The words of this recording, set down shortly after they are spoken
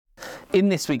In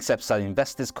this week's episode of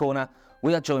Investors Corner,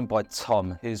 we are joined by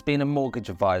Tom, who's been a mortgage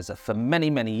advisor for many,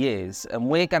 many years, and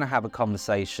we're going to have a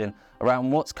conversation around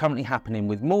what's currently happening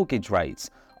with mortgage rates.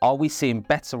 Are we seeing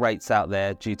better rates out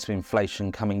there due to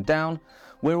inflation coming down?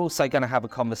 We're also going to have a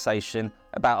conversation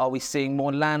about, are we seeing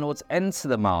more landlords enter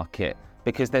the market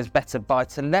because there's better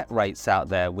buy-to-let rates out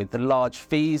there with the large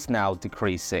fees now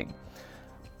decreasing?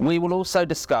 We will also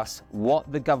discuss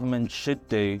what the government should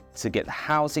do to get the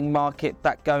housing market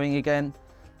back going again,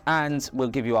 and we'll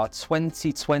give you our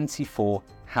 2024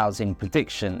 housing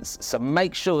predictions. So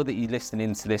make sure that you listen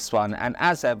into this one, and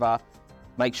as ever,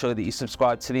 make sure that you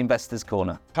subscribe to the Investors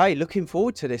Corner. Hey, looking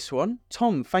forward to this one.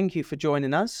 Tom, thank you for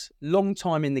joining us. Long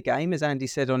time in the game, as Andy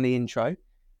said on the intro.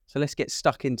 So let's get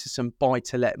stuck into some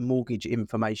buy-to-let mortgage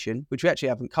information, which we actually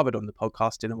haven't covered on the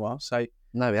podcast in a while. So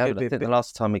no, we haven't. I think the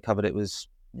last time we covered it was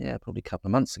probably a couple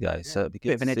of months ago. Yeah, so it'd be good.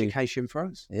 Bit of an education for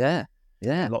us. Yeah.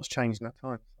 A lot's changed in that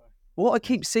time. What I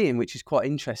keep seeing, which is quite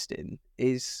interesting,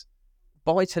 is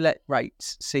buy-to-let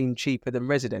rates seem cheaper than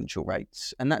residential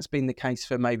rates. And that's been the case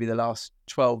for maybe the last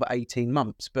 12 or 18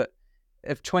 months. But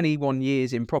of 21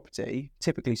 years in property,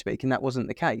 typically speaking, that wasn't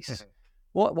the case.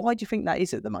 Why do you think that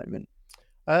is at the moment?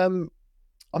 I'm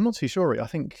not too sure. I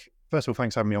think, first of all,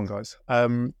 thanks for having me on, guys.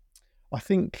 I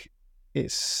think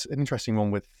it's an interesting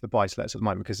one with the buy-to-lets at the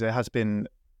moment, because there has been,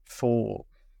 for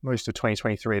most of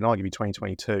 2023 and arguably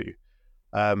 2022,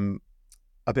 a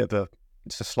bit of a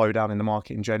slowdown in the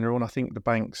market in general. And I think the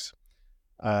banks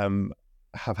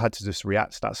have had to just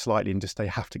react to that slightly, and just they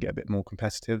have to get a bit more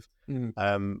competitive.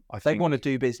 I think they want to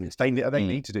do business. They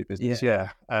need to do business.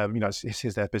 Yeah.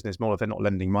 It's their business model. If they're not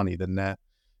lending money, then they're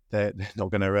not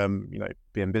going to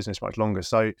be in business much longer.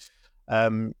 So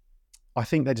I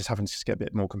think they're just having to get a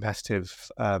bit more competitive,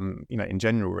 in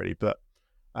general, really. But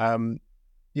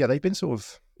they've been sort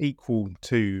of equal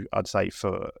to, I'd say,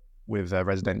 with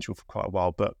residential for quite a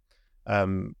while. But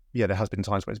there has been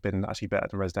times where it's been actually better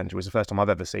than residential. It's the first time I've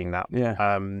ever seen that. Yeah.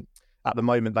 At the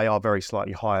moment, they are very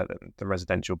slightly higher than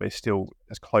residential, but it's still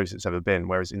as close as it's ever been.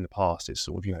 Whereas in the past, it's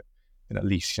sort of been at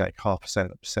least 0.5% higher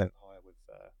with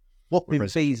whopping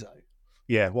fees, though.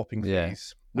 Yeah, whopping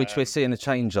fees, which we're seeing a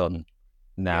change on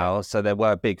now. Yeah. So there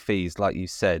were big fees, like you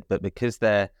said, but because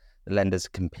the lenders are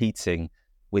competing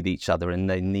with each other and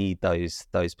they need those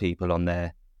people on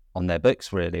their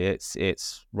books, really,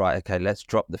 it's right. Okay, let's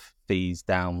drop the fees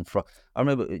down from. I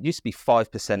remember it used to be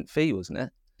 5% fee, wasn't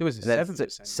it? There was a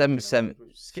 7%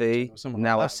 fee.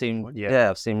 Now like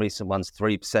I've seen recent ones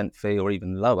 3% fee or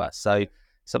even lower. So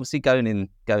it's obviously going in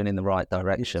the right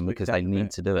direction, because they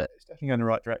need to do it. It's definitely going in the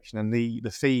right direction. And the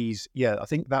fees, I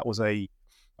think that was a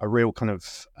real kind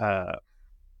of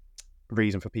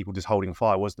reason for people just holding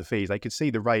fire, was the fees. They could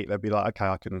see the rate, they'd be like, okay,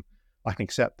 I can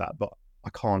accept that, but I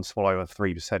can't swallow a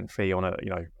 3% fee on a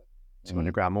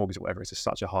 200 grand mortgage or whatever. It's just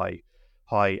such a high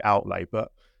outlay.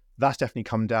 But that's definitely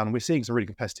come down. We're seeing some really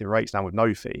competitive rates now with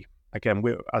no fee. Again,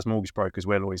 as mortgage brokers,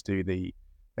 we'll always do the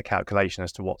calculation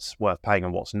as to what's worth paying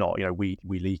and what's not. We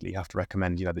legally have to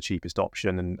recommend the cheapest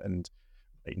option and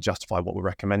justify what we're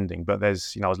recommending. But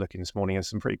there's I was looking this morning, there's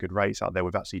some pretty good rates out there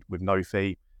with no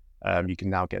fee. You can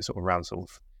now get sort of around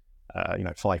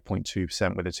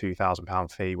 5.2% with a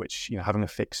 £2,000 fee, which having a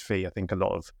fixed fee, I think a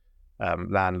lot of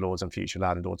landlords and future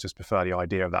landlords just prefer the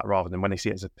idea of that, rather than when they see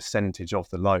it as a percentage of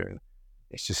the loan.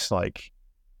 It's just like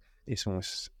it's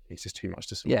just too much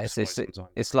to sort of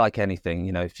it's like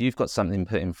anything, if you've got something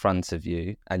put in front of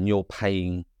you and you're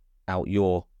paying out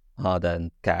your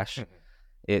hard-earned cash,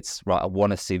 it's right, I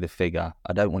want to see the figure.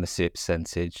 I don't want to see a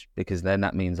percentage, because then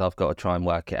that means I've got to try and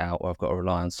work it out, or I've got to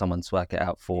rely on someone to work it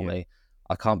out for me.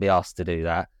 I can't be asked to do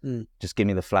that. Just give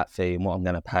me the flat fee and what I'm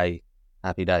going to pay.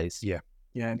 Happy days. Yeah,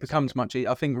 it becomes much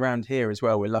easier. I think around here as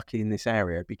well, we're lucky in this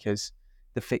area, because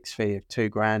the fixed fee of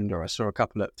 £2,000, or I saw a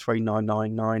couple at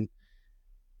 3,999.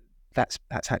 That's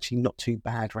actually not too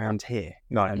bad around here.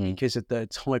 No, because of the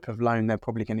type of loan they're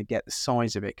probably going to get, the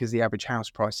size of it, because the average house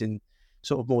price in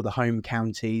sort of more the home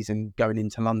counties and going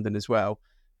into London as well,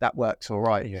 that works all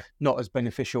right. Yeah. Not as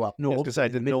beneficial up north. I was going to say,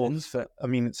 the Midlands, but I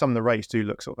mean, some of the rates do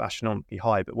look sort of astronomically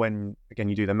high, but when, again,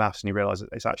 you do the maths and you realise that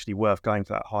it's actually worth going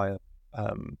for that higher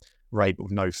rate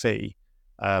with no fee,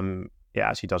 it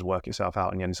actually does work itself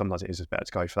out. And sometimes it is just better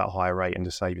to go for that higher rate and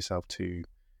just save yourself $2,000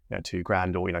 or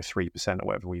 3% or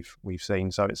whatever we've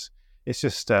seen. So it's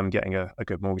just getting a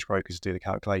good mortgage broker to do the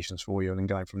calculations for you and then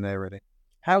going from there, really.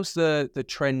 How's the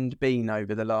trend been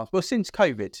over the since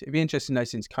COVID? It'd be interesting to know,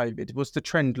 since COVID, what's the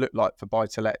trend look like for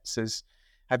buy-to-lets?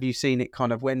 Have you seen it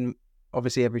kind of, when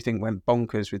obviously everything went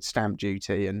bonkers with stamp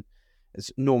duty, and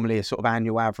it's normally a sort of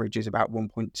annual average is about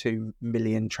 1.2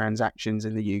 million transactions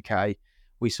in the UK.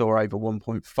 we saw over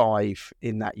 1.5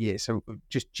 in that year. So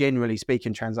just generally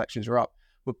speaking, transactions are up.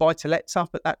 Were buy-to-lets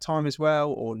up at that time as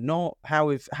well, or not?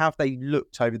 How have they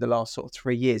looked over the last sort of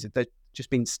 3 years? Have they just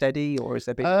been steady, or has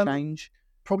there been a change?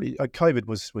 Probably COVID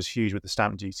was huge with the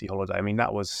stamp duty holiday. I mean,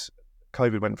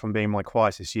 COVID went from being my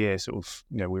quietest year, sort of,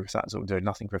 we were sat sort of doing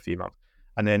nothing for a few months.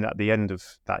 And then at the end of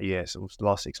that year, sort of the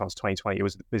last 6 months, 2020, it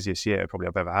was the busiest year probably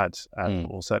I've ever had,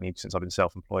 or certainly since I've been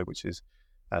self-employed, which is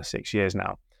 6 years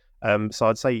now. So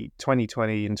I'd say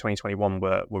 2020 and 2021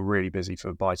 were really busy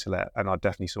for buy-to-let, and I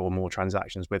definitely saw more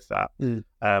transactions with that.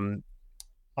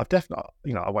 I've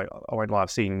definitely, I won't lie,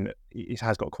 I've seen it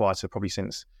has got quieter probably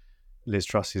since Liz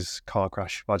Truss's car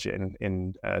crash budget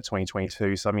in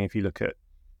 2022. So I mean, if you look at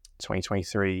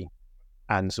 2023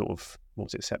 and sort of, what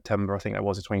was it, September, I think that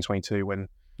was, in 2022 when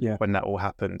that all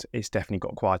happened, it's definitely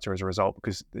got quieter as a result,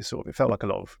 because it felt like a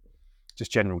lot of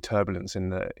just general turbulence in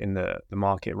the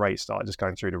market. Rates started just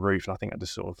going through the roof, and I think that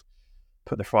just sort of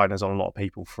put the frighteners on a lot of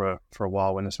people for a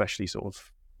while, and especially sort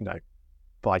of,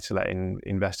 buy-to-let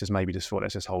investors maybe just thought,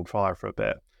 let's just hold fire for a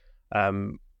bit.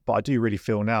 But I do really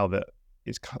feel now that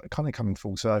it's kind of coming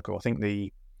full circle. I think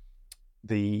the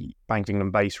Bank of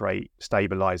England base rate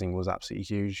stabilising was absolutely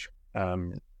huge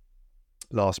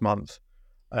last month.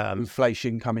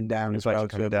 Inflation coming down as well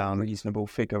to a reasonable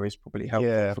figure is probably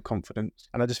helpful for confidence.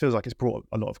 And it just feels like it's brought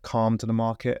a lot of calm to the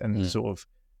market, and sort of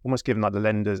almost given like the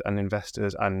lenders and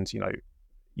investors and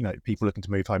people looking to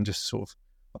move home just sort of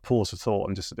a pause for thought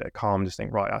and just a bit of calm, just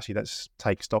think, right, actually let's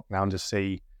take stock now and just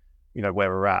see where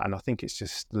we're at. And I think it's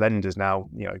just lenders now,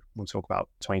 we'll talk about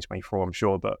 2024 I'm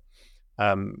sure, but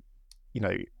I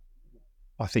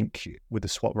think with the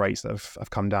swap rates that have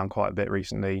come down quite a bit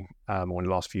recently, or in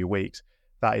the last few weeks,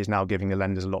 that is now giving the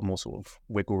lenders a lot more sort of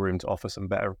wiggle room to offer some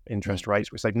better interest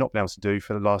rates, which they've not been able to do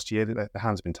for the last year. Their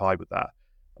hands have been tied with that.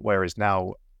 Whereas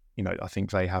now, I think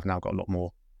they have now got a lot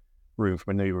more room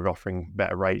for manoeuvre, offering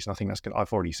better rates. And I think that's good.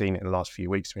 I've already seen it in the last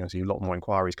few weeks. To be honest, a lot more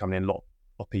inquiries coming in, a lot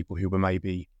of people who were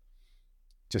maybe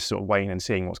just sort of waiting and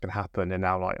seeing what's going to happen, and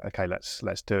now like, okay, let's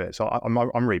do it. So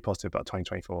I'm really positive about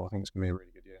 2024. I think it's going to be a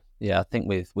really good year. Yeah, I think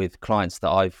with clients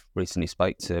that I've recently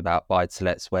spoke to about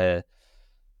buy-to-lets, where a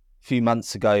few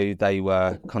months ago they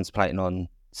were contemplating on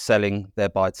selling their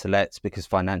buy-to-lets because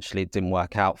financially it didn't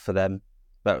work out for them,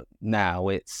 but now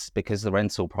it's because the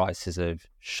rental prices have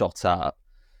shot up.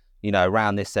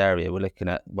 Around this area, we're looking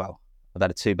at, I've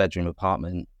had a 2-bedroom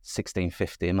apartment,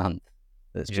 $1,650 a month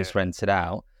that's just rented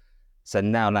out. So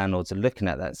now landlords are looking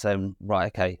at that saying, right,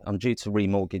 okay, I'm due to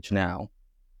remortgage now.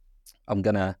 I'm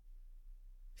going to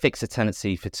fix a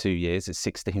tenancy for 2 years at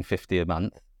 $1,650 a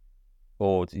month,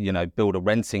 or, build a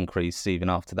rent increase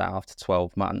even after that, after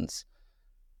 12 months,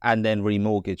 and then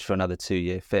remortgage for another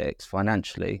 2-year fix.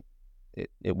 Financially,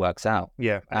 it works out.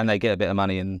 Yeah. And they get a bit of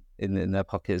money in their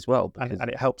pocket as well. And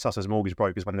it helps us as mortgage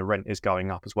brokers when the rent is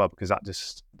going up as well, because that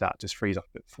just frees up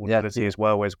a bit of affordability as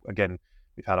well. Whereas, again,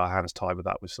 we've had our hands tied with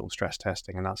that, with sort of stress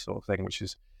testing and that sort of thing, which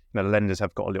is, the lenders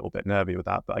have got a little bit nervy with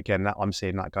that. But again, I'm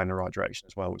seeing that going in the right direction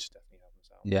as well, which is definitely helping us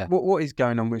out. Yeah. What is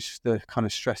going on with the kind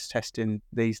of stress testing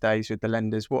these days with the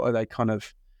lenders? What are they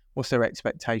what's their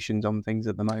expectations on things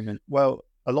at the moment? Well,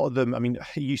 a lot of them, I mean,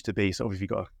 it used to be sort of if you've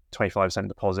got a 25%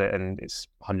 deposit and it's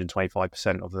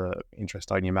 125% of the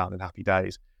interest only amount in happy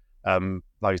days.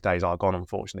 Those days are gone,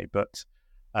 unfortunately. But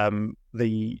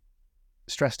the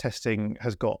stress testing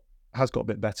has got a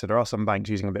bit better. There are some banks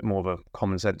using a bit more of a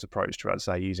common sense approach to, I'd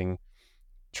say,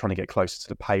 trying to get closer to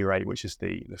the pay rate, which is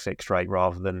the fixed rate,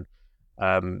 rather than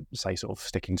say sort of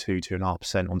sticking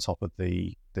 2.5% on top of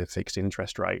the fixed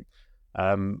interest rate.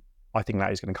 I think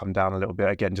that is going to come down a little bit,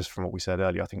 again, just from what we said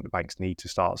earlier. I think the banks need to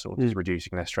start sort of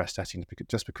reducing their stress testing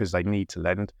just because they need to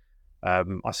lend. I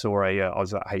was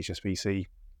at HSBC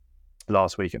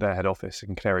last week at their head office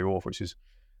in Canary Wharf, which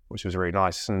was really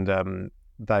nice, and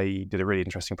they did a really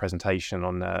interesting presentation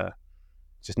on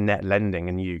just net lending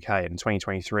in the UK. And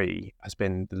 2023 has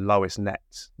been the lowest net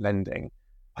lending.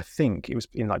 I think it was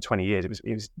in like 20 years.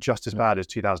 It was just as bad as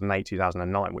 2008,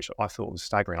 2009, which I thought was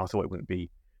staggering. I thought it wouldn't be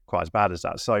quite as bad as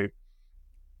that. So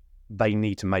they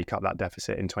need to make up that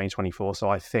deficit in 2024. So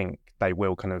I think they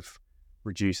will kind of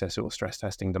reduce their sort of stress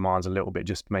testing demands a little bit,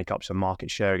 just to make up some market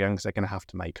share again, because they're going to have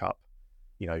to make up,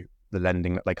 the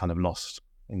lending that they kind of lost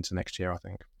into next year, I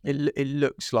think. It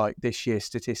looks like this year,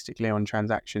 statistically, on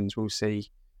transactions, we'll see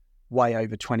way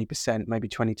over 20%, maybe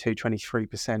 22,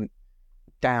 23%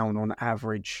 down on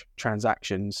average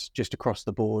transactions just across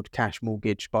the board, cash,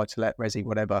 mortgage, buy-to-let, resi,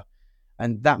 whatever.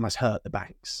 And that must hurt the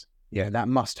banks. Yeah, that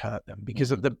must hurt them,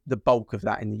 because of the bulk of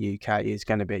that in the UK is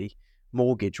going to be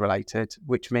mortgage related,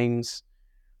 which means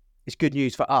it's good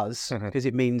news for us because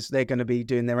it means they're going to be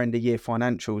doing their end of year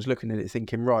financials, looking at it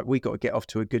thinking, right, we got to get off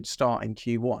to a good start in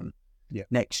Q1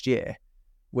 next year,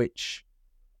 which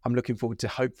I'm looking forward to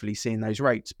hopefully seeing those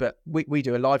rates. But we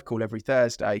do a live call every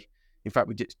Thursday. In fact,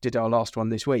 we did our last one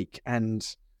this week. And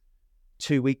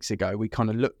 2 weeks ago, we kind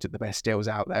of looked at the best deals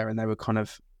out there, and they were kind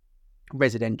of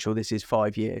residential. This is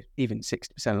 5-year, even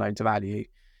 60% loan to value.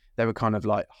 They were kind of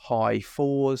like high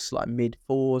 4s, like mid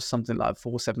 4s, something like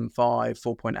 4.75,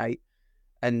 4.8.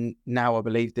 And now I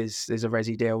believe there's a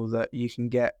resi deal that you can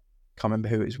get, can't remember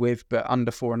who it was with, but under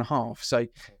 4.5. So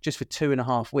just for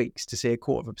 2.5 weeks to see a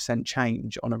 0.25%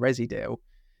 change on a resi deal,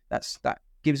 that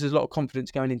gives us a lot of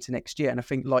confidence going into next year. And I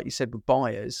think, like you said, with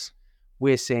buyers,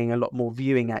 we're seeing a lot more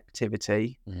viewing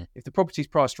activity. If the property's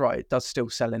priced right, it does still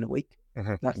sell in a week.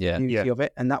 That's the beauty of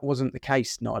it. And that wasn't the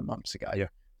case 9 months ago,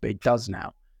 but it does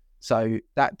now. So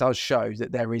that does show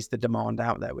that there is the demand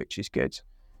out there, which is good.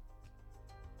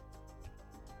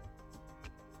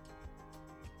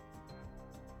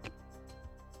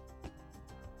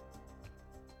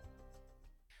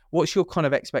 What's your kind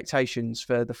of expectations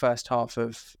for the first half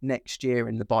of next year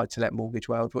in the buy-to-let mortgage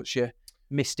world? What's your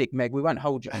mystic, Meg? We won't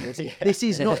hold you on this. This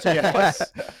is not advice.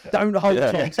 Don't hold you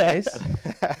on this.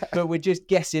 But we're just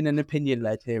guessing and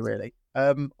opinion-led here, really.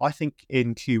 I think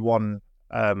in Q1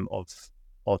 of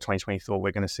 2024,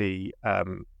 we're going to see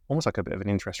almost like a bit of an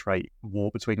interest rate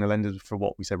war between the lenders for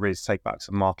what we said really to take back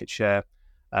some market share,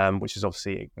 which is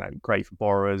obviously great for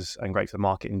borrowers and great for the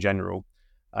market in general.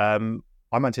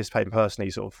 I'm anticipating personally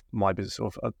sort of my business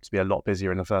to be a lot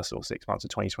busier in the first 6 months of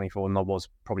 2024 than I was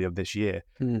probably of this year,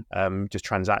 just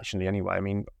transactionally anyway. I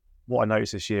mean, what I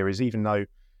noticed this year is even though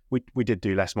we did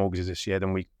do less mortgages this year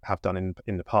than we have done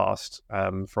in the past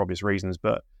for obvious reasons,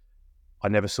 but I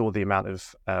never saw the amount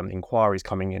of inquiries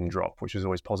coming in drop, which was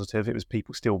always positive. It was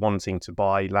people still wanting to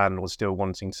buy, landlords still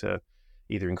wanting to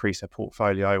either increase their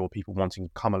portfolio or people wanting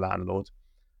to become a landlord.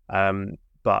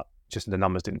 But just the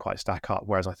numbers didn't quite stack up,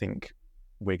 whereas I think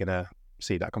we're going to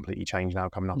see that completely change now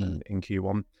coming up in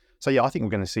Q1. So yeah, I think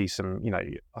we're going to see some,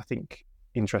 I think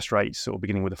interest rates sort of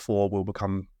beginning with a 4 will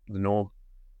become the norm.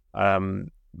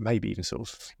 Maybe even sort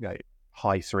of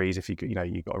high 3s if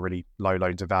you've got a really low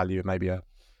loan to value and maybe a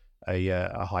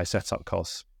high setup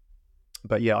cost.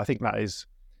 But yeah, I think that is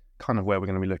kind of where we're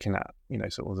going to be looking at,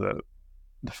 sort of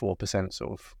the 4%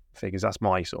 sort of figures. That's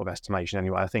my sort of estimation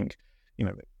anyway. I think,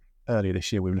 earlier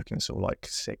this year we were looking at sort of like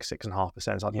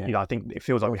 6.5%. So I think it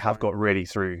feels like we have got really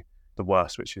through the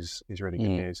worst, which is really good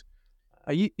news.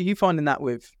 Are you finding that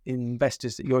with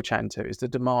investors that you're chatting to? Is the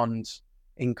demand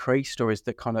increased, or is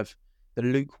the kind of the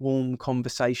lukewarm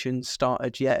conversation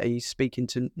started yet? Are you speaking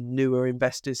to newer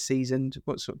investors, seasoned?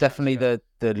 What sort of Definitely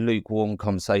the lukewarm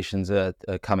conversations are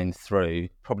coming through.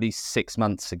 Probably 6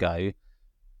 months ago,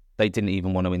 they didn't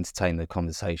even want to entertain the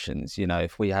conversations.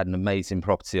 If we had an amazing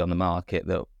property on the market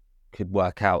that could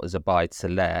work out as a buy to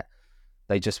let,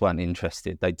 they just weren't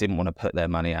interested. They didn't want to put their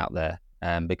money out there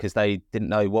because they didn't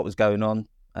know what was going on,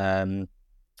 and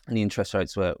the interest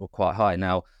rates were quite high.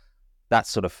 Now that's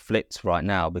sort of flipped right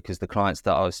now because the clients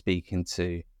that I was speaking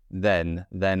to then,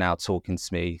 they're now talking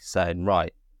to me saying,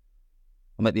 right,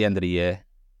 I'm at the end of the year,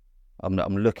 I'm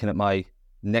looking at my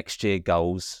next year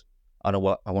goals. I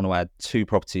want to add 2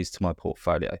 properties to my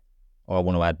portfolio, or I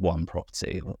want to add 1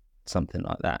 property or something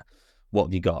like that. What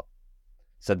have you got?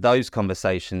 So those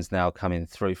conversations now coming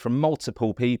through from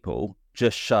multiple people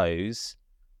just shows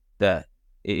that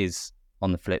it is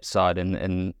on the flip side,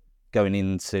 and going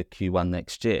into Q1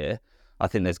 next year, I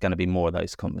think there's going to be more of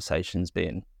those conversations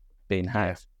being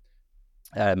had.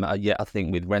 I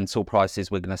think with rental prices,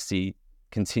 we're going to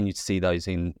continue to see those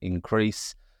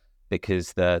increase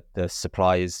because the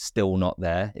supply is still not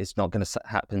there. It's not going to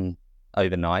happen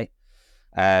overnight.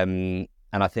 And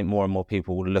I think more and more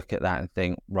people will look at that and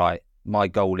think, right, my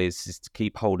goal is to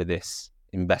keep hold of this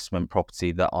investment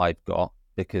property that I've got,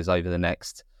 because over the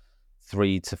next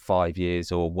 3 to 5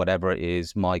 years or whatever it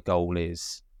is, my goal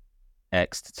is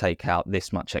X, to take out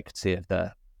this much equity of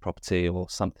the property or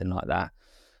something like that.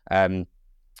 And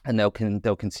they'll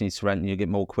continue to rent, and you get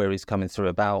more queries coming through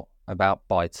about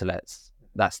buy to lets.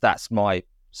 That's my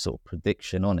sort of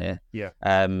prediction on it. Yeah.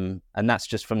 And that's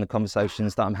just from the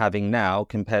conversations that I'm having now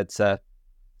compared to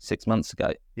 6 months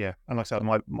ago. Yeah, and like I said,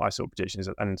 my sort of prediction is,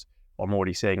 and what I'm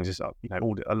already seeing is just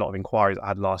a lot of inquiries I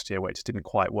had last year where it just didn't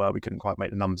quite work. We couldn't quite make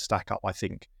the numbers stack up. I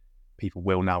think people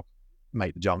will now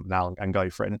make the jump now and go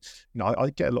for it. And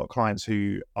I get a lot of clients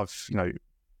who I've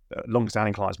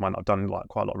long-standing clients of mine I've done like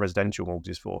quite a lot of residential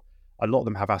mortgages for. A lot of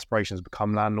them have aspirations to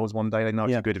become landlords one day. They know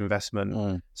it's a good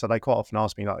investment, so they quite often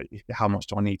ask me like, how much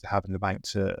do I need to have in the bank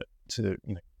to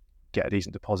get a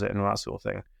decent deposit and all that sort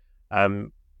of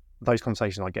thing. those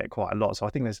conversations I get quite a lot. So I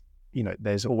think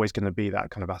there's always going to be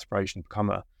that kind of aspiration to become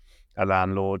a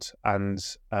landlord and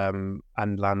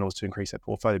landlords to increase their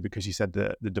portfolio, because you said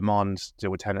that the demand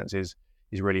still with tenants is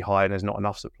really high and there's not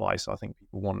enough supply. So I think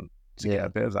people want to get a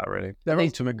bit of that, really. Their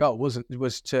ultimate goal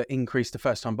was to increase the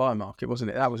first-time buyer market,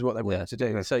 wasn't it? That was what they wanted to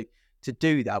do. Yeah. So to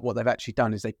do that, what they've actually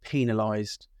done is they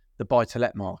penalised the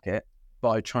buy-to-let market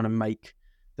by trying to make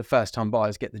the first-time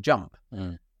buyers get the jump.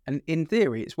 And in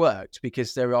theory, it's worked,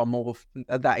 because there are more.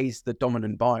 That is the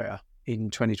dominant buyer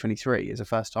in 2023 is a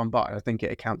first-time buyer. I think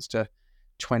it accounts to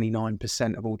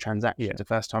 29% of all transactions are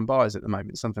first-time buyers at the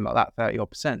moment, something like that,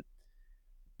 30-odd%.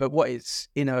 But what it's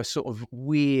in a sort of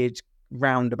weird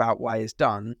roundabout way is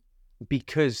done,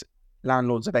 because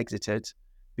landlords have exited,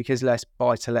 because less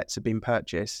buy-to-lets have been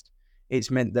purchased,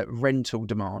 it's meant that rental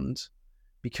demand,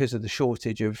 because of the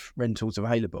shortage of rentals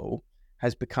available,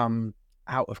 has become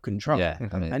out of control. Yeah,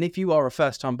 and if you are a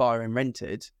first-time buyer and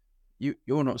rented,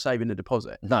 you're not saving a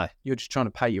deposit. No. You're just trying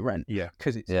to pay your rent. Yeah.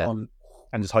 Because it's on.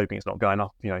 And just hoping it's not going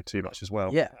up, too much as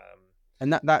well. Yeah.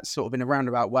 And that's sort of in a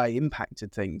roundabout way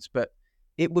impacted things. But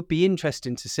it would be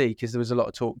interesting to see, because there was a lot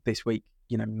of talk this week,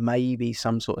 maybe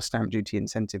some sort of stamp duty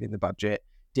incentive in the budget.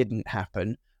 Didn't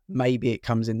happen. Maybe it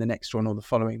comes in the next one or the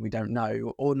following, we don't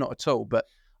know, or not at all. But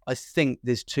I think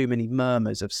there's too many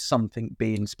murmurs of something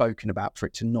being spoken about for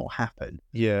it to not happen.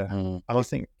 Yeah. And I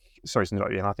think, sorry to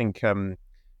interrupt you, and I think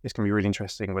it's going to be really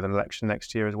interesting with an election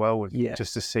next year as well,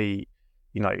 just to see,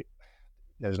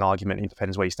 there's an argument, it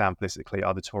depends where you stand politically,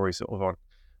 are the Tories sort of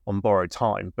on borrowed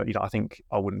time? But, I think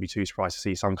I wouldn't be too surprised to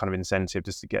see some kind of incentive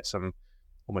just to get some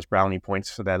almost brownie points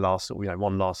for their last,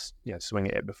 one last swing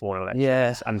at it before an election.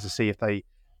 Yeah. And to see if they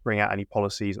bring out any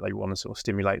policies that they want to sort of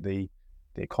stimulate the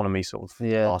economy sort of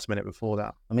last minute before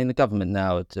that. I mean, the government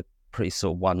now are pretty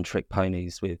sort of one-trick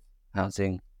ponies with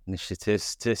housing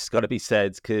initiatives. Just got to be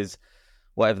said, because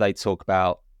whatever they talk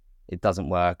about, it doesn't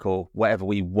work, or whatever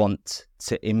we want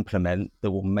to implement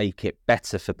that will make it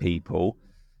better for people,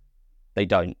 they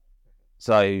don't.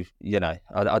 So,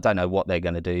 I don't know what they're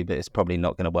going to do, but it's probably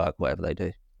not going to work, whatever they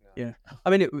do. Yeah. I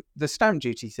mean, the stamp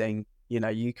duty thing,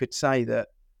 you could say that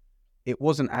it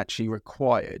wasn't actually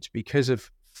required because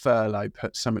of furlough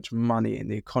put so much money in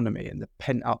the economy and the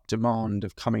pent-up demand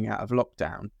of coming out of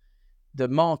lockdown. The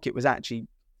market was actually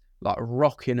like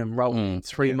rocking and rolling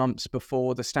 3 months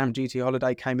before the stamp duty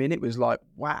holiday came in. It was like,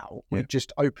 wow, we've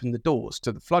just opened the doors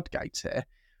to the floodgates here.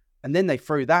 And then they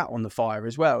threw that on the fire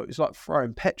as well. It was like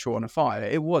throwing petrol on a fire.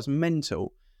 It was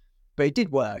mental, but it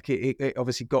did work. It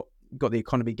obviously got the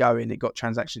economy going. It got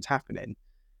transactions happening.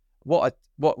 What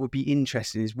would be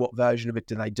interesting is what version of it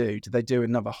do they do? Do they do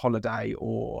another holiday,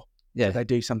 or do they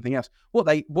do something else? What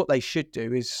they should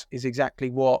do is exactly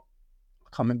what,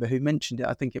 I can't remember who mentioned it.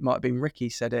 I think it might have been Ricky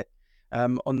said it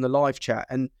on the live chat.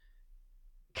 And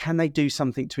can they do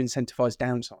something to incentivize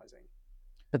downsizing?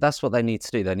 But that's what they need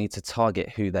to do. They need to target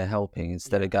who they're helping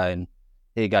instead of going,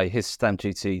 here you go, here's stamp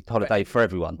duty holiday for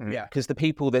everyone. Yeah. Because the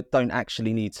people that don't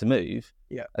actually need to move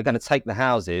are going to take the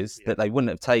houses that they wouldn't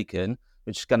have taken,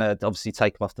 which is going to obviously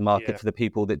take them off the market for the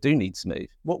people that do need to move.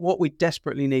 What we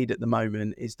desperately need at the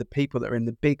moment is the people that are in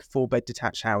the big 4-bed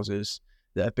detached houses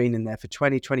that have been in there for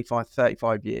 20, 25,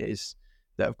 35 years,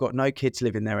 that have got no kids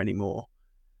living there anymore.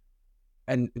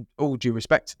 And all due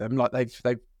respect to them, like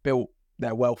they've built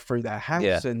their wealth through their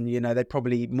house and, they're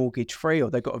probably mortgage free,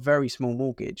 or they've got a very small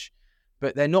mortgage,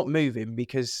 but they're not moving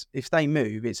because if they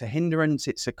move, it's a hindrance,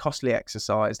 it's a costly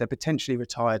exercise. They're potentially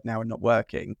retired now and not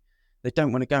working. They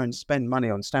don't want to go and spend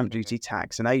money on stamp duty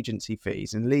tax and agency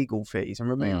fees and legal fees and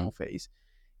removal fees.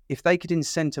 If they could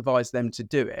incentivize them to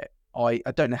do it, I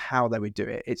don't know how they would do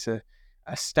it. It's a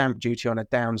stamp duty on a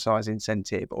downsize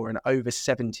incentive, or an over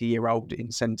 70-year-old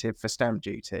incentive for stamp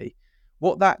duty.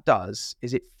 What that does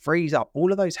is it frees up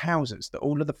all of those houses that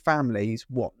all of the families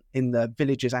want in the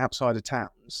villages outside of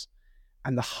towns,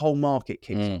 and the whole market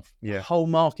kicks off. Yeah. The whole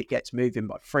market gets moving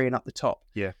by freeing up the top.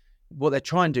 Yeah. What they're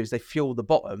trying to do is they fuel the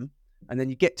bottom, and then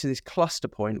you get to this cluster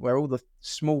point where all the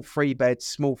small 3-beds,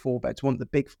 small 4-beds want the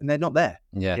big, and they're not there.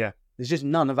 Yeah. There's just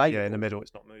none available. Yeah, in the middle,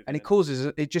 it's not moving. And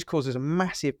it just causes a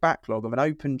massive backlog of an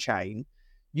open chain.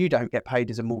 You don't get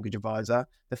paid as a mortgage advisor.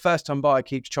 The first-time buyer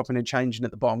keeps chopping and changing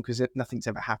at the bottom because nothing's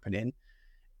ever happening.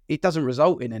 It doesn't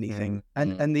result in anything.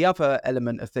 And the other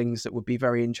element of things that would be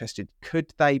very interested,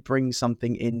 could they bring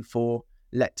something in for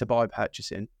let-to-buy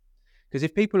purchasing? Because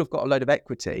if people have got a load of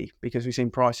equity, because we've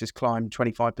seen prices climb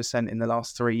 25% in the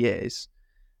last 3 years,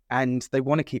 and they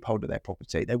want to keep hold of their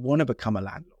property, they want to become a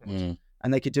landlord,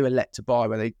 and they could do a let-to-buy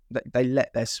where they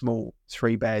let their small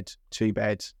 3-bed,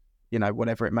 2-bed,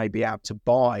 whatever it may be out to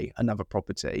buy another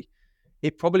property.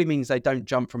 It probably means they don't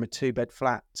jump from a 2-bed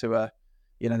flat to a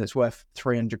that's worth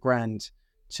 300 grand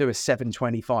to a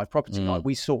 725 property, like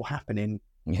we saw happening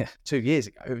 2 years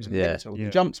ago. It was mental. The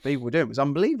jumps people were doing was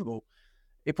unbelievable.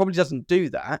 It probably doesn't do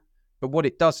that, but what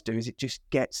it does do is it just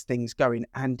gets things going,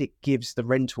 and it gives the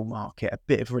rental market a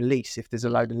bit of release if there's a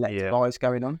load of let buys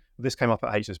going on. This came up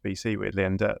at HSBC weirdly,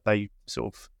 and they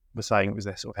sort of were saying, it was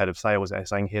their sort of head of sales there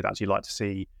saying he'd actually like to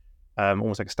see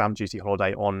almost like a stamp duty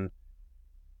holiday on,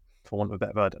 for want of a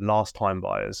better word, last time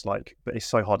buyers. Like, but it's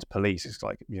so hard to police. It's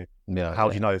like, how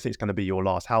do you know if it's going to be your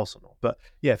last house or not? But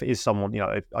yeah, if it is someone,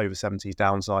 over 70s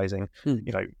downsizing,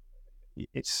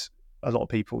 it's a lot of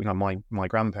people, my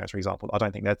grandparents, for example, I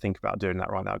don't think they'd think about doing that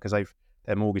right now because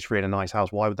they're mortgage free in a nice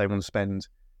house. Why would they want to spend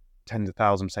tens of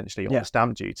thousands potentially on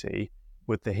stamp duty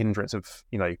with the hindrance of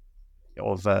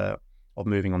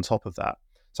moving on top of that?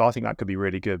 So I think that could be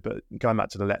really good. But going back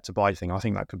to the let to buy thing, I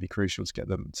think that could be crucial to get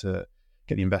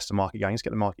the investor market going, to get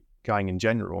the market going in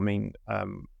general. I mean,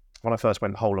 when I first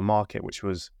went whole of market, which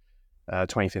was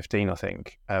 2015, I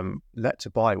think, let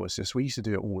to buy was just, we used to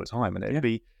do it all the time, and it'd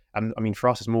be. And I mean, for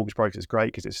us as mortgage brokers, it's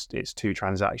great because it's 2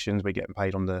 transactions. We're getting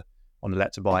paid on the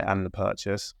let to buy and the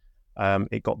purchase.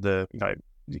 It got the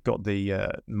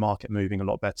market moving a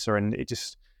lot better, and it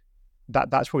just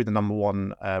that's probably the number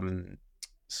one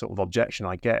sort of objection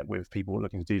I get with people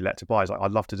looking to do let to buy. Is like,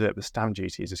 I'd love to do it, but stamp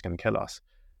duty is just going to kill us.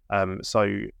 So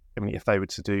I mean, if they were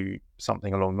to do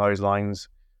something along those lines,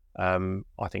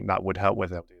 I think that would help.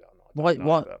 Whether they'll do that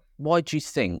or not. Why do you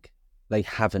think they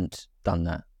haven't done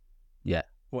that yet?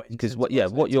 Because what you're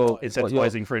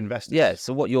incentivizing for investors. Yeah,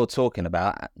 so what you're talking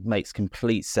about makes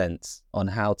complete sense on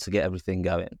how to get everything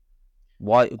going.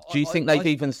 Why do you think they've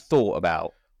even thought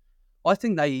about? I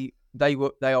think they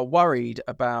are worried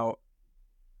about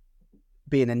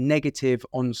being a negative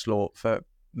onslaught for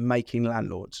making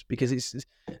landlords, because it's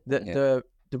the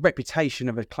reputation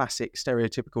of a classic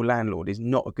stereotypical landlord is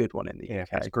not a good one in the UK.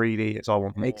 It's greedy, it's I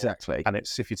want more. Exactly. And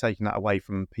it's, if you're taking that away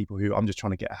from people who, I'm just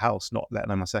trying to get a house, not letting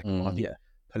them my second one.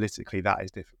 Politically, that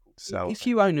is difficult to sell. If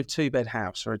you own a 2-bed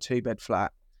house or a 2-bed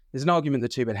flat, there's an argument the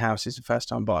 2-bed house is a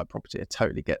first-time buyer property. I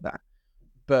totally get that.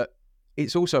 But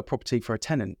it's also a property for a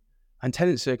tenant, and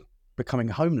tenants are becoming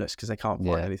homeless because they can't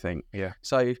find anything. Yeah.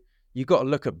 So you've got to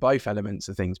look at both elements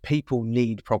of things. People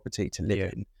need property to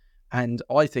live in. And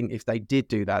I think if they did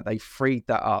do that, they freed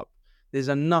that up. There's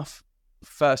enough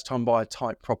first-time buyer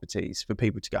type properties for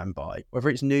people to go and buy, whether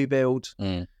it's new build,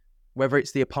 whether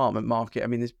it's the apartment market. I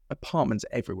mean, there's apartments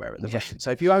everywhere at the moment. So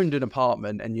if you owned an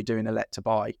apartment and you're doing a let to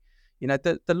buy,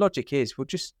 the logic is, well,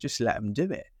 just let them do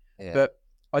it. Yeah. But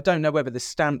I don't know whether the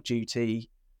stamp duty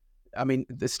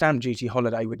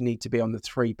holiday would need to be on the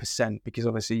 3%, because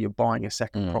obviously you're buying a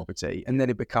second property, and then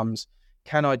it becomes,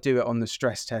 can I do it on the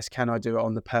stress test? Can I do it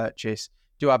on the purchase?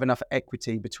 Do I have enough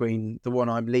equity between the one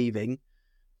I'm leaving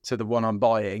to the one I'm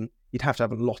buying? You'd have to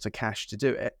have a lot of cash to do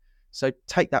it. So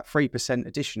take that 3%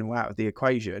 additional out of the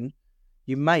equation.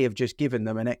 You may have just given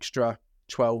them an extra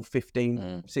 12,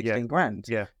 15, 16 grand.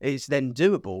 Yeah. It's then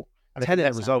doable. And the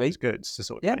end result is good to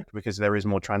sort of because there is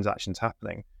more transactions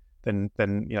happening, then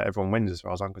everyone wins as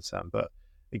far as I'm concerned. But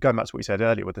going back to what you said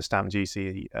earlier with the stamp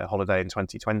duty holiday in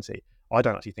 2020, I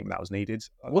don't actually think that was needed.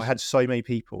 I had so many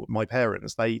people, my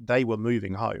parents, they were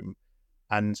moving home,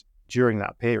 and during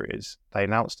that period, they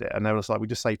announced it, and they were just like, we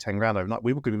just saved 10 grand overnight.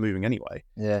 We were going to be moving anyway.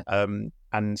 Yeah.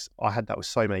 And I had that with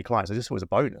so many clients. I just thought it was a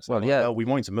bonus. Well, we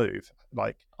wanted to move.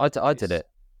 Like, I did it.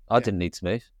 I didn't need to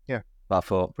move. Yeah. But I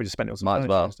thought, we just spent it on some might as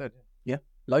well. instead. Yeah.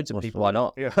 Loads of people. Why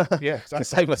not? Yeah. Yeah. Exactly. To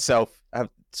save myself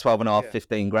 12 and a half,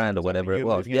 15 grand or whatever it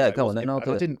was. Yeah, go on then. I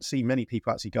didn't see many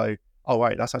people actually go, oh,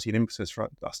 wait, that's actually an impetus for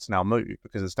us to now move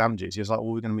because of the stamp duty. It was like,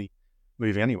 well, we're going to be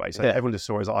moving anyway. So everyone just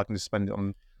saw it as like, I can just spend it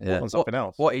on something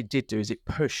else. What it did do is it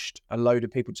pushed a load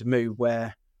of people to move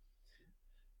where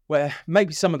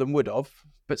maybe some of them would have,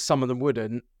 but some of them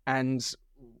wouldn't. And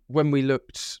when we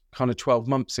looked kind of 12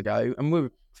 months ago, and we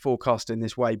were forecasting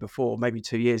this way before, maybe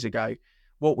 2 years ago,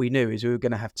 what we knew is we were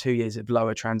going to have 2 years of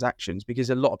lower transactions because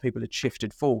a lot of people had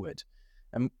shifted forward.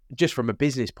 And just from a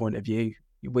business point of view,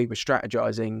 we were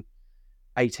strategizing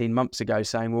 18 months ago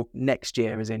saying, well, next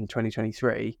year, as in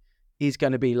 2023, is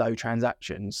going to be low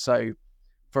transactions. So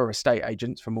for estate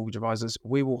agents, for mortgage advisors,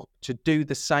 we will, to do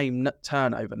the same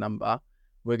turnover number,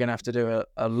 we're going to have to do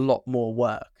a lot more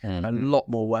work, a lot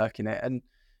more work in it. And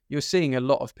you're seeing a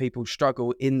lot of people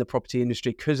struggle in the property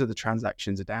industry because of the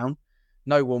transactions are down.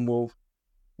 No one will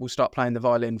start playing the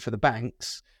violin for the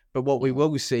banks. But what we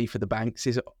will see for the banks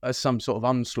is some sort of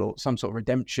onslaught, some sort of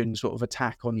redemption sort of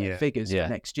attack on their figures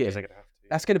next year.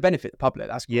 That's going to benefit the public.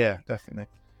 That's great. Yeah, definitely.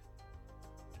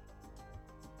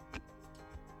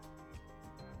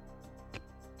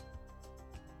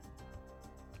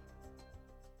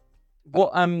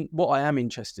 What I am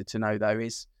interested to know though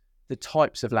is the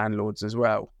types of landlords as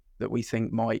well that we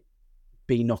think might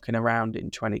be knocking around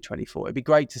in 2024. It'd be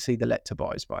great to see the let to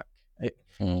buys back.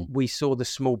 We saw the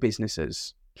small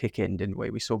businesses kick in, didn't we?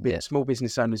 We saw small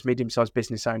business owners, medium-sized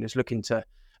business owners looking to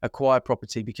acquire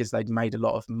property because they'd made a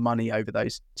lot of money over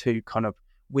those 2 kind of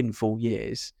windfall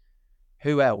years.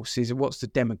 Who else what's the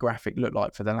demographic look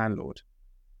like for the landlord?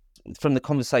 From the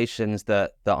conversations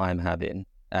that I'm having,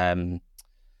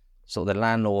 sort of the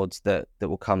landlords that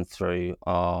will come through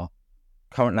are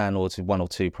current landlords with 1 or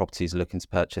 2 properties looking to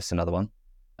purchase another one.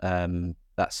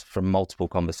 That's from multiple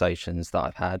conversations that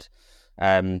I've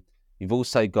had. You've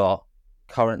also got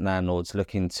current landlords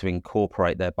looking to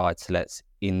incorporate their buy-to-lets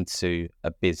into a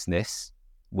business,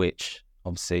 which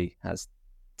obviously has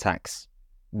tax,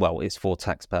 it's for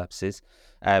tax purposes,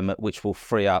 which will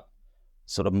free up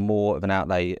sort of more of an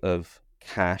outlay of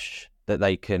cash that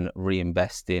they can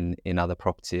reinvest in other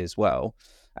property as well.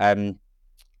 And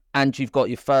you've got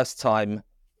your first time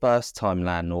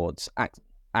landlords,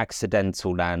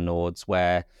 accidental landlords,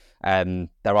 where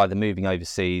they're either moving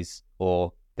overseas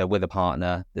or they're with a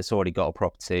partner that's already got a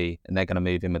property and they're going to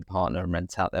move in with a partner and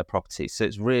rent out their property. So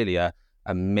it's really a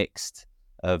mix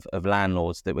of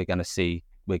landlords that we're going to see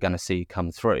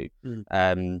come through.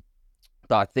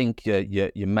 But I think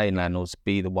your main landlords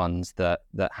be the ones that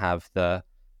have the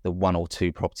 1 or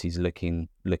 2 properties looking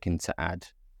to add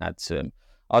to them.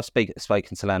 I've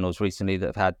spoken to landlords recently that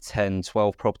have had 10,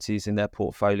 12 properties in their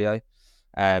portfolio.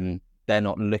 They're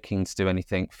not looking to do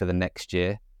anything for the next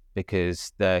year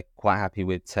because they're quite happy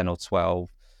with 10 or 12.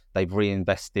 They've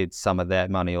reinvested some of their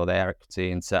money or their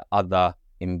equity into other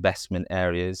investment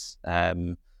areas.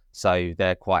 So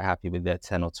they're quite happy with their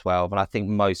 10 or 12. And I think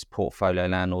most portfolio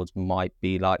landlords might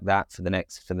be like that for the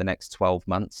next 12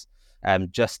 months,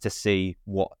 just to see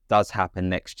what does happen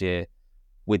next year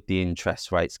with the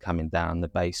interest rates coming down, the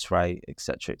base rate, et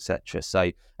cetera, et cetera.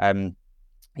 So,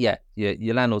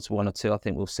 your landlords 1 or 2, I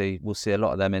think we'll see a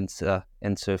lot of them enter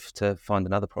to find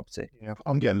another property. Yeah,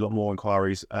 I'm getting a lot more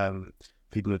inquiries.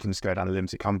 People looking to go down the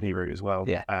limited company route as well.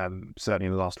 Yeah. Certainly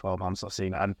in the last 12 months, I've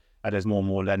seen that. And there's more and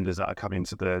more lenders that are coming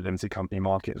into the limited company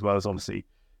market as well. As obviously,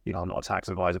 I'm not a tax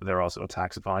advisor, but there are sort of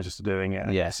tax advisors doing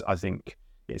it. Yes, I think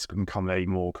it's become a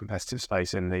more competitive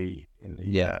space in the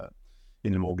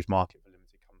mortgage market for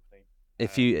limited company.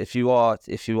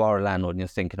 If you are a landlord and you're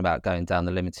thinking about going down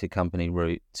the limited company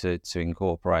route to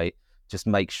incorporate, just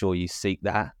make sure you seek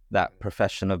that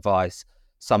professional advice.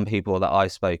 Some people that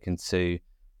I've spoken to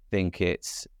think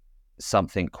it's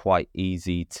something quite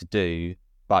easy to do,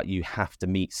 but you have to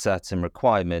meet certain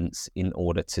requirements in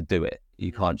order to do it.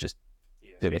 You can't just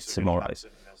do it tomorrow.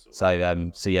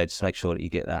 So just make sure that you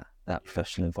get that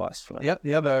professional advice for it. Yeah,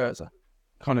 the other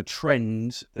kind of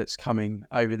trend that's coming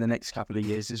over the next couple of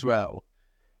years as well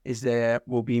is there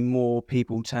will be more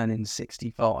people turning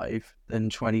 65 than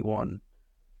 21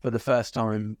 for the first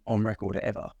time on record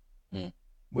ever,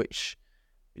 which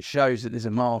shows that there's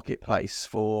a marketplace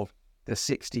for the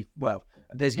 60. Well,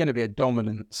 there's going to be a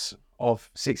dominance of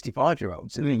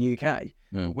 65-year-olds in the UK,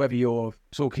 whether you're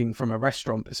talking from a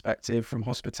restaurant perspective, from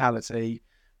hospitality,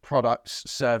 products,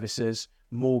 services,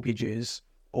 mortgages,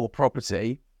 or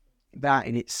property. That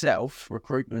in itself,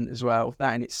 recruitment as well,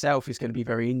 that in itself is going to be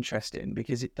very interesting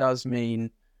because it does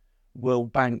mean will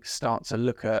banks start to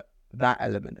look at that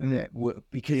element of it?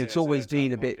 Because it's always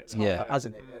been a bit tougher,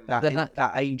 hasn't it?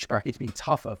 That age bracket's been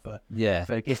tougher for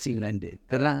getting lending.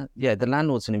 The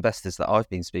landlords and investors that I've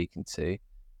been speaking to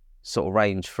sort of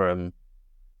range from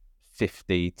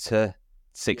 50 to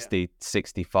 60,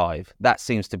 65. That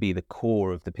seems to be the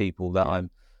core of the people that I'm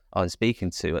speaking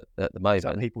to at the moment. Is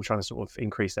that people trying to sort of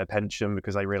increase their pension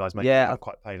because they realise maybe they're not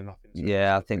quite paid enough into it?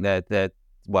 I think they're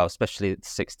especially at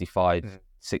 65,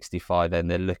 65, then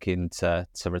they're looking to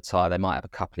retire. They might have a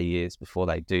couple of years before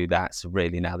they do that. So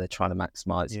really now they're trying to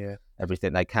maximise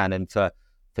everything they can. And for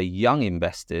young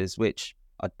investors, which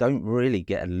I don't really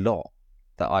get a lot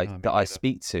that I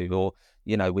speak to, or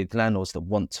with landlords that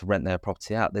want to rent their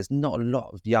property out, there's not a lot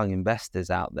of young investors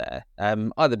out there,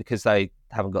 either because they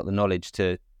haven't got the knowledge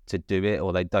to do it,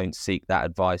 or they don't seek that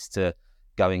advice to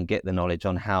go and get the knowledge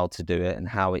on how to do it and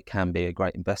how it can be a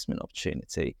great investment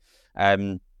opportunity.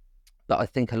 But I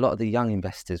think a lot of the young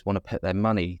investors want to put their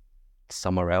money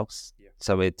somewhere else.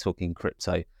 So we're talking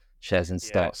crypto, shares and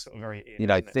stocks,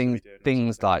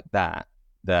 things like that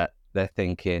they're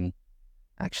thinking,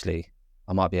 actually,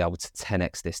 I might be able to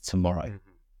 10x this tomorrow.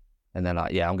 And they're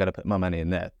like, I'm going to put my money in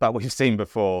there. But we've seen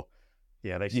before,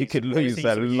 you could lose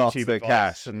a lot of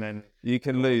cash, and then you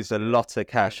can lose a lot of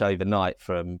cash overnight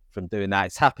from doing that.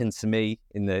 It's happened to me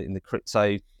in the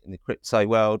crypto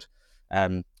world.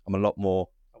 I'm a lot more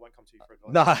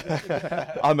No,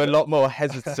 I'm a lot more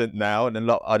hesitant now,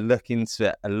 and I look into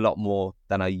it a lot more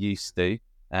than I used to.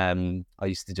 I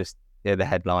used to just hear the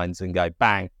headlines and go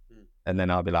bang, and then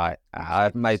I'll be like, I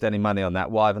haven't made any money on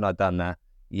that. Why haven't I done that?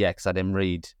 Yeah, because I didn't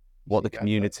read what the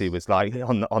community was like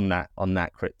on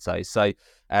that crypto. So,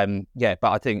 but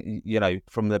I think,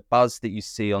 from the buzz that you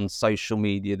see on social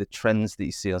media, the trends that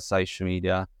you see on social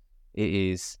media, it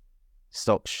is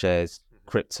stocks, shares,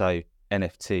 crypto,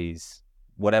 NFTs,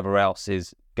 whatever else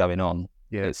is going on.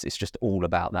 Yeah, it's just all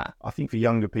about that. I think for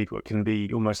younger people, it can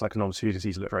be almost like an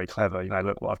opportunity to look very clever.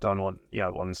 Look what I've done on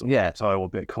crypto or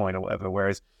Bitcoin or whatever.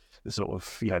 Whereas the sort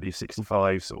of the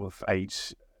 65 sort of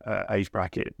age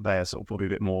bracket, they're sort of probably a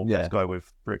bit more. Let's go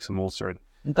with bricks and mortar.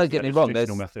 And don't get me wrong,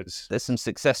 there's some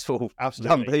successful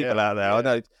young people out there. Yeah. I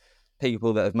know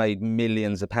people that have made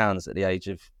millions of pounds at the age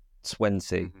of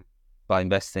 20 by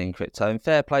investing in crypto, and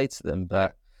fair play to them.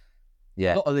 But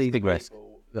a lot of these big risk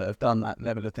that have done that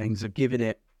level of things they've given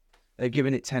it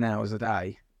 10 hours a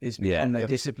day. It's become their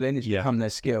discipline, it's become their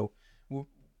skill. Well,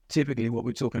 typically what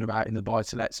we're talking about in the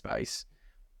buy-to-let space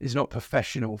is not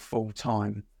professional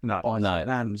full-time buy-to-let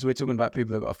landlords. We're talking about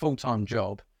people that have got a full-time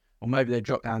job, or maybe they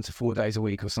drop down to 4 days a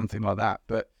week or something like that.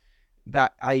 But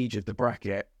that age of the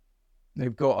bracket,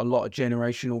 they've got a lot of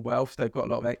generational wealth, they've got a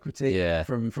lot of equity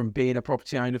from being a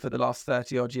property owner for the last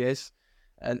 30 odd years.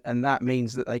 And that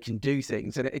means that they can do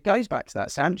things. And it goes back to that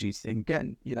stamp duty thing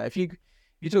again. If you're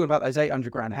talking about those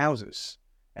 800 grand houses,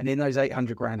 and in those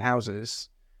 800 grand houses,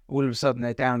 all of a sudden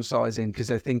they're downsizing because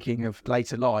they're thinking of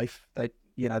later life. They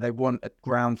want a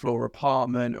ground floor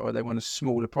apartment, or they want a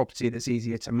smaller property that's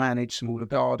easier to manage, smaller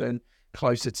garden,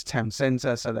 closer to town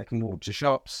centre so they can walk to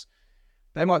shops.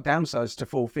 They might downsize to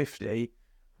 450,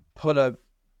 pull a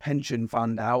pension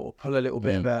fund out, or pull a little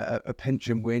bit of a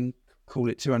pension win, call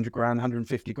it 200 grand,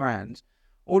 150 grand.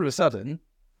 All of a sudden,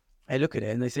 they look at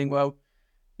it and they think, well,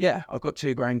 I've got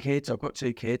 2 grandkids, I've got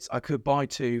 2 kids. I could buy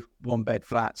 2 1-bed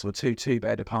flats or 2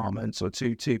 2-bed apartments or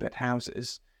 2 2-bed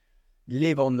houses,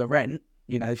 live on the rent,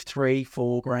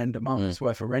 3-4 grand a month's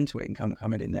worth of rental income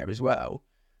coming in there as well.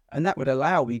 And that would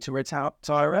allow me to retire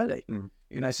early.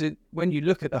 So when you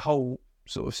look at the whole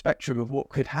sort of spectrum of what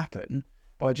could happen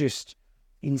by just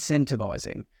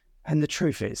incentivizing, and the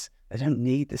truth is, they don't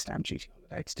need the stamp duty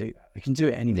holiday to do that. They can do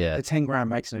it anyway. The 10 grand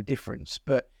makes no difference,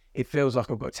 but it feels like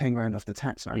I've got 10 grand off the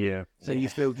tax man. Yeah. So you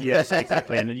feel... Yes,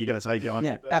 exactly. And then you're going to take it on.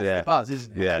 Yeah, that's the buzz,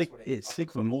 isn't it? Yeah. I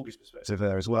think from a mortgage perspective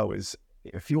there as well is,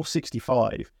 if you're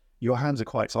 65, your hands are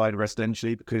quite tied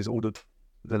residentially, because all the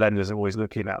lenders are always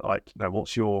looking at,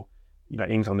 what's your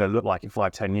income going to look like in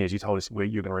 5-10 years. You told us you're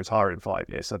going to retire in 5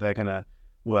 years. So they're going to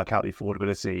work out the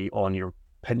affordability on your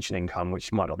pension income,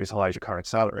 which might not be as high as your current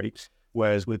salary.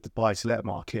 Whereas with the buy-to-let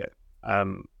market,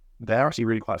 they're actually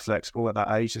really quite flexible at that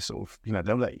age. Just sort of,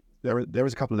 there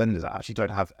is a couple of lenders that actually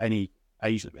don't have any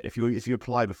age limit. If you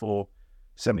apply before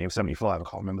 70 or 75, I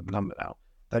can't remember the number now,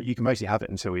 that you can basically have it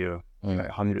until you're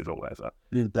 100 or whatever.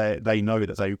 They know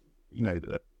that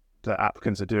that the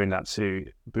applicants are doing that to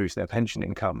boost their pension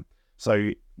income.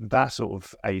 So that sort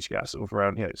of age gap, sort of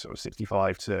around sort of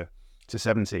 65 to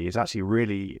 70, is actually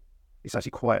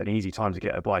quite an easy time to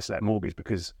get a buy-to-let mortgage,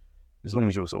 because as long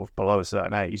as you're sort of below a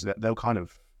certain age, that they'll kind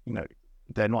of,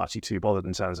 they're not actually too bothered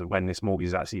in terms of when this mortgage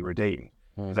is actually redeemed.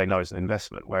 They know it's an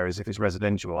investment. Whereas if it's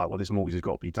residential, this mortgage has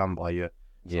got to be done by your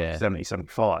 70,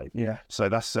 75. Yeah. So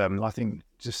that's, I think,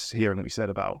 just hearing what you said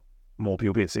about more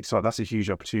people being 65, that's a huge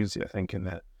opportunity, I think, in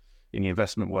the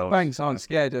investment world. Banks aren't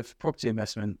scared of property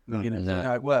investment. They know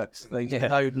how it works. They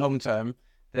know long term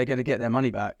they're going to get their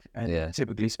money back. And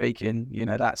typically speaking,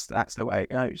 that's the way it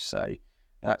goes. So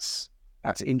that's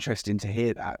interesting to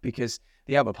hear that, because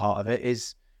the other part of it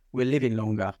is we're living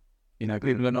longer.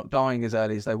 People are not dying as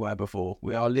early as they were before.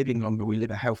 We are living longer. We live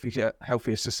a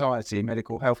healthier society.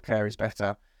 Medical health care is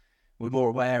better. We're more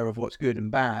aware of what's good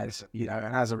and bad, and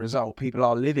as a result, people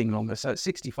are living longer. So at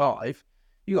 65,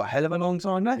 you've got a hell of a long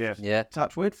time left. Yeah.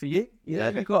 Touch wood for you.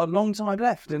 You've got a long time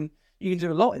left, and you can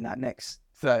do a lot in that next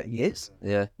 30 years.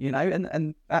 Yeah.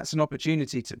 And that's an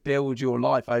opportunity to build your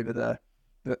life over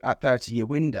that 30-year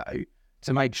window,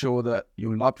 to make sure that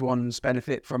your loved ones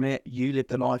benefit from it, you live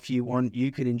the life you want,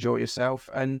 you can enjoy yourself,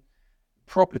 and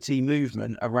property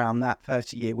movement around that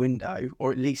 30-year window,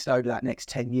 or at least over that next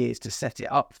 10 years to set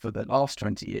it up for the last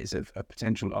 20 years of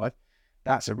potential life,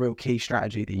 that's a real key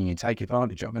strategy that you can take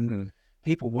advantage of, and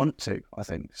people want to, I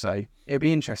think. So it'll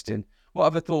be interesting. What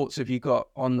other thoughts have you got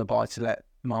on the buy-to-let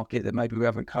market that maybe we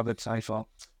haven't covered so far?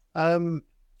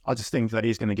 I just think that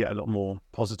he's going to get a lot more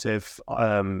positive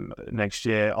next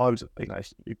year. I would,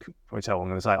 you can probably tell what I'm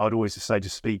going to say. I'd always just say,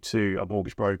 just speak to a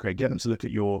mortgage broker, get them to look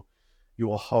at your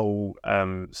your whole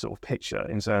sort of picture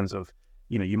in terms of,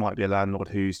 you might be a landlord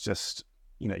who's just,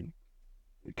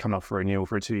 coming up for a renewal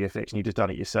for a 2-year fix and you've just done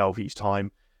it yourself each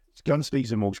time. Go and speak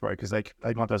to mortgage brokers. They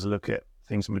might be able to look at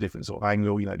things from a different sort of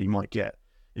angle. You might get,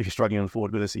 if you're struggling on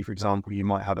affordability, for example, you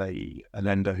might have a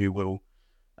lender who will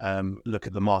look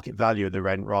at the market value of the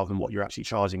rent rather than what you're actually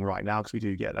charging right now, because we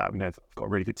do get that. If I've got a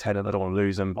really good tenant, I don't want to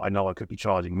lose them, but I know I could be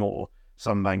charging more.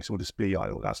 Some banks will just be,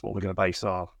 that's what we're going to base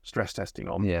our stress testing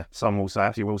on. Yeah. Some will say,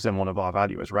 actually, we'll send one of our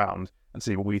valuers round and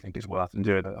see what we think is worth and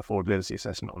do an affordability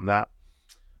assessment on that.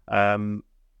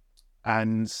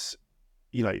 And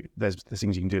there's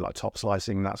things you can do like top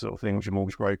slicing, that sort of thing, which a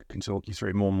mortgage broker can talk you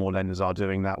through. More and more lenders are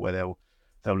doing that, where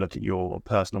they'll look at your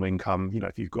personal income.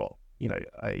 If you've got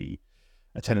a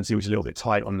tenancy which is a little bit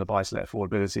tight on the buy-to-let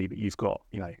affordability, but you've got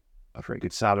a pretty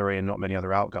good salary and not many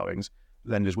other outgoings,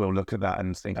 lenders will look at that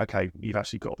and think, okay, you've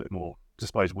actually got a bit more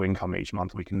disposable income each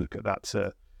month. We can look at that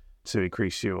to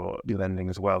increase your lending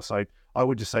as well. So I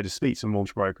would just say to speak to a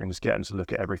mortgage broker and just get them to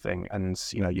look at everything, and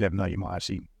you never know, you might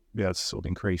actually be able to sort of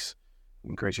increase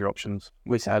your options.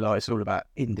 We say it's all about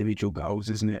individual goals,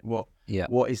 isn't it? What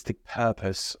is the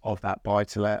purpose of that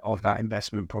buy-to-let, of that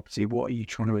investment property? What are you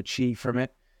trying to achieve from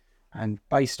it? And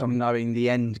based on knowing the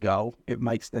end goal, it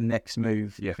makes the next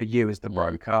move for you as the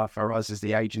broker, for us as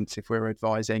the agents, if we're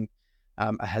advising,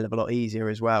 a hell of a lot easier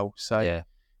as well. So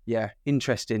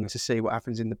interesting to see what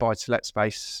happens in the buy-to-let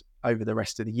space over the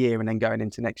rest of the year and then going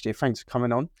into next year. Thanks for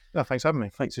coming on. No, thanks for having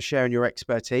me. Thanks for sharing your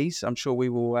expertise. I'm sure we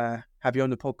will have you on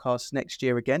the podcast next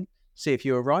year again. See if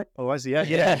you were right. Oh, as yeah.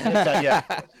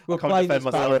 We'll can't defend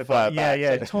myself.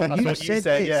 Yeah. Tom, that's you what said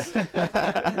this.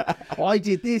 Yeah. I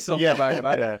did this on the back,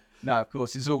 mate. Yeah. No, of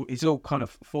course, it's all kind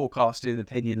of forecasted and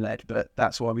opinion led, but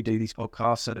that's why we do these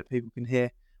podcasts, so that people can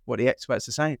hear what the experts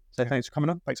are saying. So thanks for coming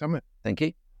on. Thanks for having me. Thank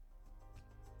you.